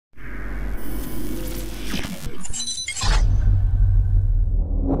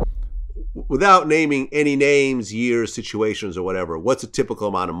Without naming any names, years, situations, or whatever, what's a typical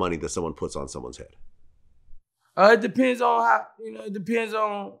amount of money that someone puts on someone's head? It depends on how, it depends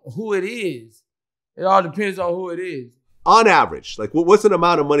on who it is. It all depends on who it is. On average, like what's an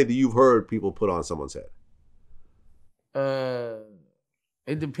amount of money that you've heard people put on someone's head?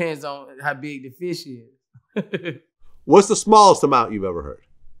 It depends on how big the fish is. What's the smallest amount you've ever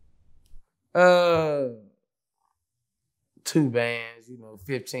heard? 2 bands,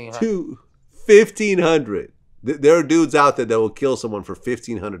 1,500. 1,500. There are dudes out there that will kill someone for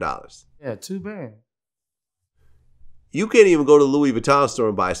 $1,500. Yeah, 2 bands. You can't even go to the Louis Vuitton store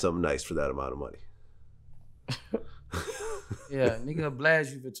and buy something nice for that amount of money. Yeah, nigga will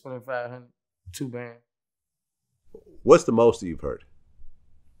blast you for 2,500. 2 bands. What's the most that you've heard?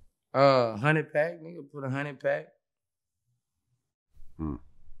 100 pack. Nigga put 100 pack.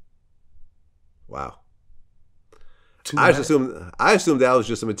 Wow. I assumed that was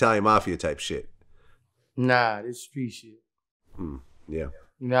just some Italian mafia type shit. Nah, this street shit. Yeah.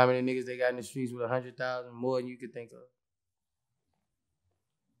 You know how many niggas they got in the streets with 100,000? More than you could think of.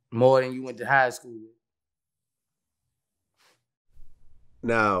 More than you went to high school with.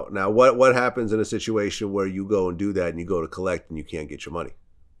 Now, what happens in a situation where you go and do that and you go to collect and you can't get your money?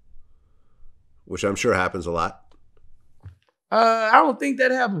 Which I'm sure happens a lot. I don't think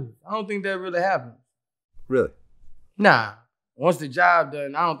that happens. I don't think that really happens. Really? Nah. Once the job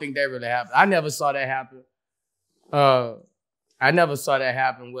done, I don't think that really happens. I never saw that happen. I never saw that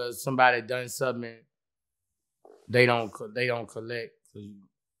happen where somebody done something they don't collect.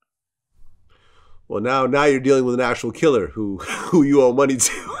 Well, now you're dealing with an actual killer who you owe money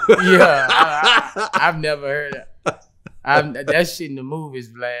to. Yeah, I've never heard that. That shit in the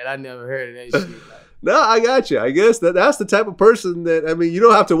movies, Vlad. I never heard of that shit. No, I got you. I guess that's the type of person that, I mean, you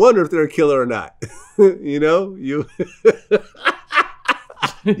don't have to wonder if they're a killer or not. You don't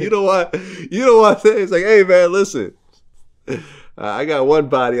want to say, it's like, hey man, listen, I got one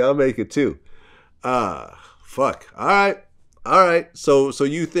body, I'll make it 2. Fuck. All right. So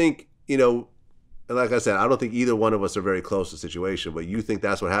you think, and like I said, I don't think either one of us are very close to the situation, but you think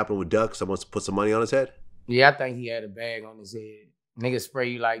that's what happened with Duck? Someone put some money on his head? Yeah, I think he had a bag on his head. Niggas spray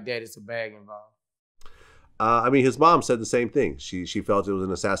you like that, it's a bag involved. I mean, his mom said the same thing. She felt it was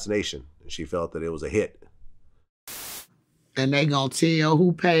an assassination. She felt that it was a hit. And they gonna tell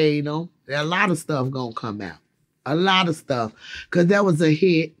who paid them. A lot of stuff gonna come out. A lot of stuff. Because that was a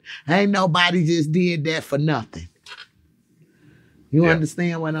hit. Ain't nobody just did that for nothing. You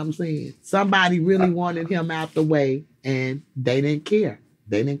understand what I'm saying? Somebody really wanted him out the way, and they didn't care.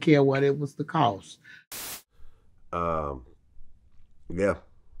 They didn't care what it was the cost. Yeah.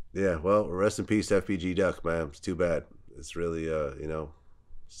 Yeah, well, rest in peace, FBG Duck, man. It's too bad. It's really,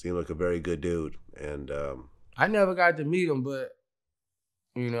 seemed like a very good dude. And I never got to meet him, but,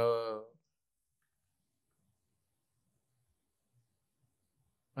 I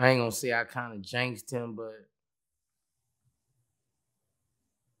ain't gonna say I kind of jinxed him, but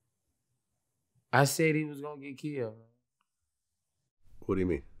I said he was gonna get killed. What do you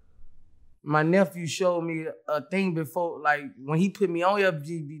mean? My nephew showed me a thing before, like when he put me on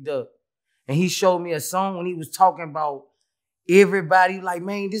FBG Duck, and he showed me a song when he was talking about everybody, like,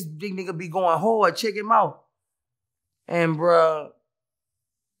 man, this big nigga be going hard, check him out. And bruh,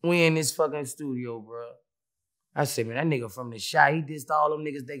 we in this fucking studio, bruh. I said, man, that nigga from the shot, he dissed all them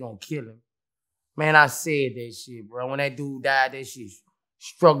niggas, they gonna kill him. Man, I said that shit, bro. When that dude died, that shit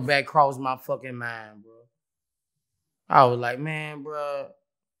struck back across my fucking mind, bro. I was like, man, bruh.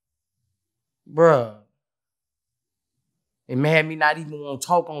 It made me not even want to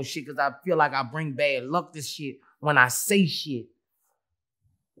talk on shit because I feel like I bring bad luck to shit when I say shit.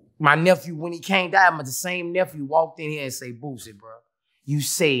 My nephew, when he came down, the same nephew walked in here and say, Boosie, bro, you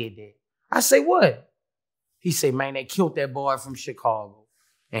said that. I say, what? He said, man, they killed that boy from Chicago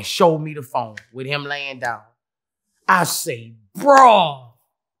and showed me the phone with him laying down. I say, bro.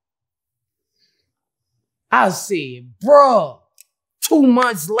 I said, bro. 2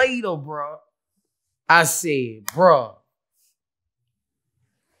 months later, bro. I said, bro.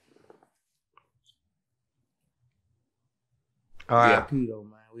 R.I.P. though,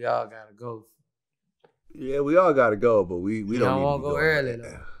 man. We all gotta go. Yeah, we all gotta go, but we don't want to go early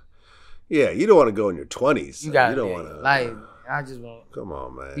though. Yeah, you don't want to go in your 20s. You gotta live your life. I just want. Come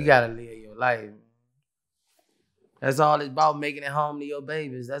on, man. You gotta live your life. That's all it's about, making it home to your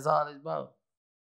babies. That's all it's about.